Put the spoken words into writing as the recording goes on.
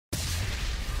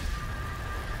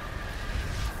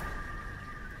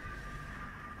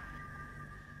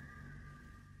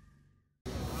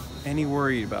any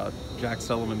worry about Jack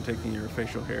Sullivan taking your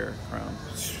facial hair crown?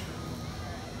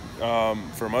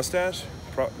 For a mustache?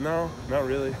 No, not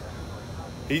really.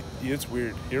 It's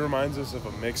weird. He reminds us of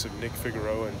a mix of Nick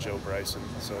Figueroa and Joe Bryson,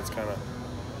 so it's kind of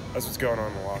that's what's going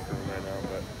on in the locker room right now.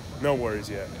 But no worries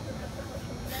yet.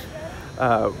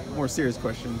 More serious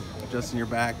question, Justin. You're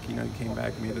back. You came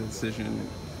back, made a decision.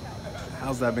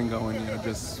 How's that been going?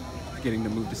 Just getting to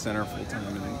move to center full time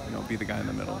and be the guy in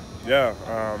the middle. Yeah.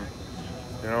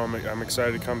 I'm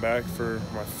excited to come back for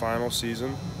my final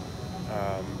season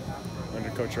under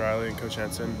Coach Riley and Coach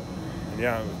Henson. And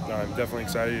yeah, I'm definitely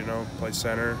excited, play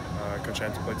center. Coach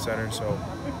Henson played center, so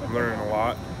I'm learning a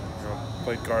lot.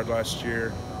 Played guard last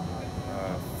year.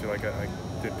 Feel like I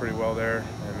did pretty well there,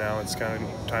 and now it's kind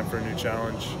of time for a new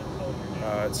challenge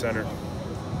at center.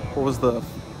 What was the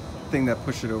thing that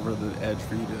pushed it over the edge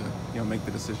for you to make the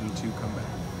decision to come back?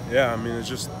 Yeah, I mean, it's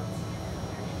just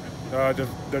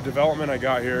the development I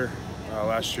got here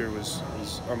last year was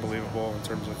unbelievable in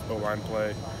terms of O-line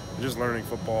play. Just learning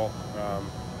football.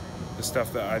 The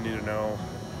stuff that I need to know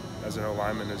as an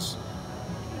O-lineman is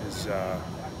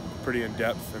pretty in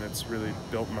depth, and it's really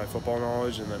built my football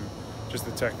knowledge. And then just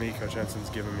the technique Coach Henson's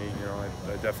given me,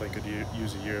 I definitely could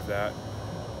use a year of that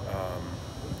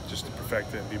just to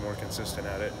perfect it and be more consistent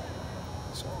at it.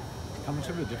 So, how much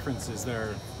of a difference is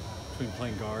there between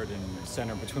playing guard and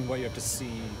center, between what you have to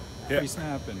see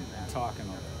pre-snap and talk and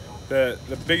all?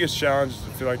 The biggest challenge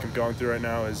I feel like I'm going through right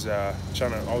now is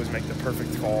trying to always make the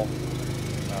perfect call.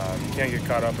 You can't get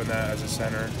caught up in that as a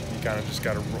center. You kind of just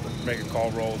got to make a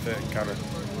call, roll with it, and kind of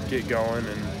get going.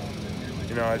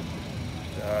 And I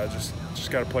just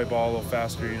got to play ball a little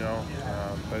faster.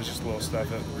 But it's just little stuff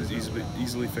that is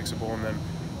easily fixable. And then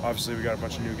obviously we got a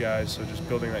bunch of new guys, so just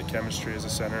building that chemistry as a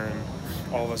center and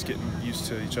all of us getting used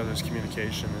to each other's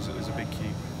communication is a big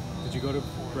key. Did you go to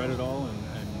Brett at all?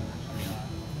 And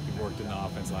you worked in the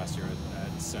offense last year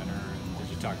at center. And did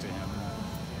you talk to him?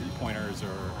 Pointers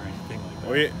or anything like that?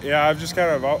 Well, yeah,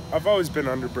 I've always been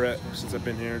under Brett since I've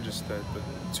been here, just the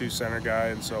two center guy,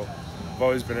 and so I've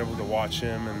always been able to watch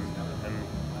him, and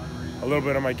a little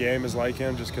bit of my game is like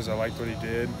him just because I liked what he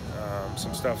did.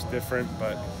 Some stuff's different,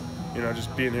 but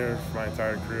just being here for my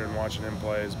entire career and watching him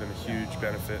play has been a huge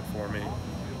benefit for me.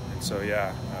 And so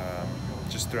yeah,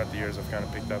 just throughout the years I've kind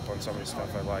of picked up on some of the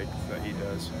stuff I like that he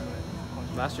does.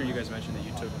 Last year you guys mentioned that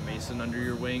you took Mason under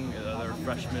your wing. Are there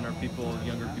freshmen or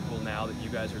younger people now that you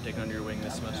guys are taking under your wing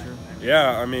this semester?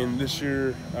 Yeah, I mean, this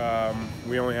year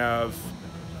we only have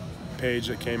Paige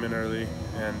that came in early,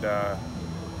 and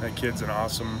that kid's an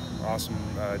awesome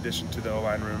addition to the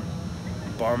O-line room.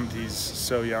 I'm bummed he's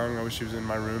so young. I wish he was in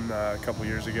my room a couple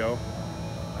years ago,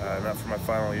 not for my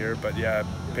final year. But yeah,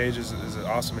 Paige is an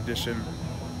awesome addition.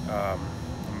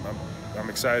 I'm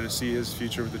excited to see his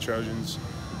future with the Trojans.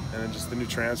 And then just the new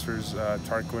transfers,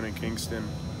 Tarquin and Kingston.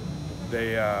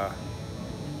 Tarquin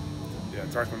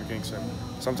and Kingston.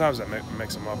 Sometimes I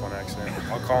mix them up on accident.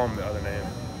 I'll call them the other name,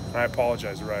 and I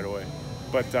apologize right away.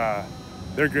 But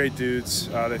they're great dudes.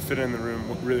 They fit in the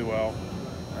room really well,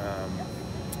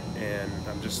 and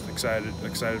I'm just excited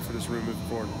for this room moving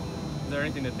forward. Is there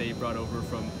anything that they brought over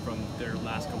from their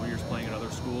last couple of years playing at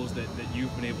other schools that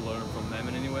you've been able to learn from them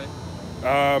in any way?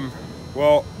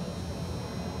 Well.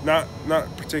 Not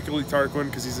particularly Tarquin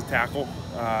because he's a tackle,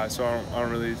 so I don't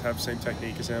really have the same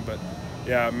technique as him. But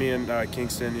yeah, me and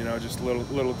Kingston, just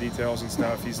little details and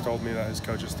stuff. He's told me that his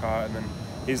coach has taught, and then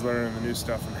he's learning the new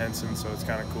stuff from Henson. So it's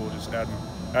kind of cool, just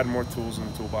adding more tools in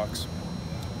the toolbox.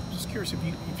 Just curious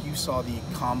if you saw the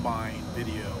combine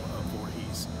video of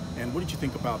Voorhees, and what did you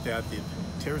think about that? It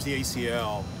tears the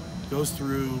ACL, goes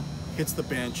through, hits the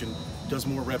bench, and does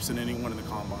more reps than anyone in the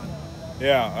combine.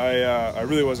 Yeah, I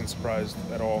really wasn't surprised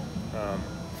at all.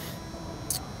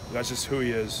 That's just who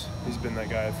he is. He's been that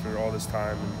guy for all this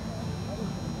time.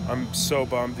 And I'm so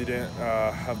bummed he didn't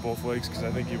have both legs because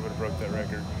I think he would have broke that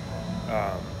record.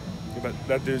 But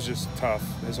that dude's just tough.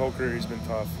 His whole career he's been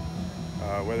tough.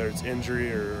 Whether it's injury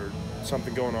or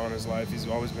something going on in his life, he's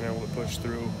always been able to push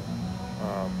through.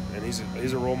 And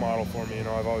he's a role model for me.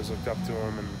 I've always looked up to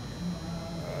him, and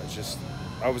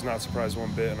I was not surprised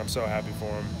one bit, and I'm so happy for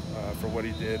him for what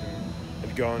he did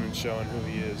and going and showing who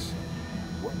he is.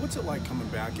 What's it like coming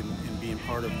back and being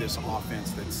part of this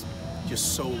offense that's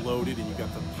just so loaded, and you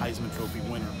got the Heisman Trophy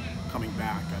winner coming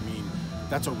back? I mean,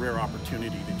 that's a rare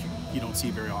opportunity that you don't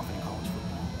see very often in college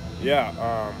football.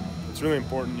 Yeah, it's really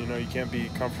important. You can't be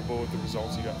comfortable with the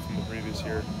results you got from the previous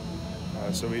year,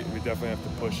 so we definitely have to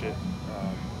push it.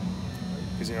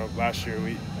 Because last year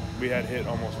we had hit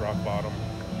almost rock bottom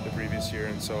the previous year,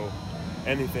 and so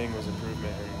anything was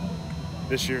improvement. And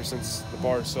this year, since the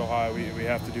bar is so high, we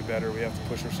have to do better. We have to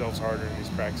push ourselves harder in these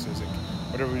practices. And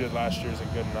whatever we did last year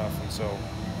isn't good enough, and so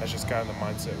that's just kind of the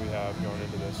mindset we have going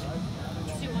into this.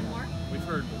 Let's do one more. We've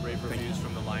heard rave reviews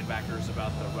from the linebackers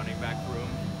about the running back room,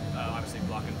 obviously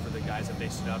blocking for the guys. Have they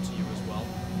stood out to you as well?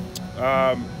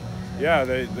 Yeah,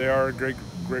 they are a great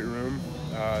room.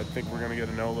 I think we're going to get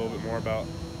to know a little bit more about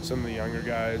some of the younger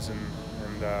guys and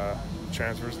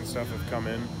transfers and stuff have come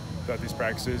in throughout these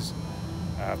practices.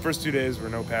 First 2 days were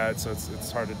no pads, so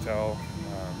it's hard to tell.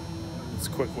 It's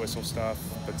quick whistle stuff.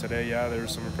 But today, yeah, there were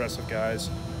some impressive guys.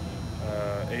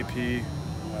 AP,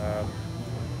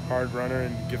 hard runner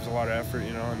and gives a lot of effort,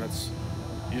 you know, and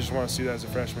you just want to see that as a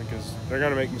freshman because they're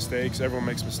going to make mistakes. Everyone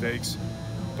makes mistakes,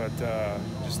 but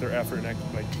just their effort and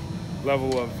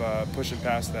level of pushing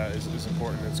past that is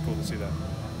important. It's cool to see that.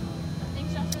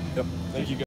 Thanks, Justin. Yep. Thank you, guys.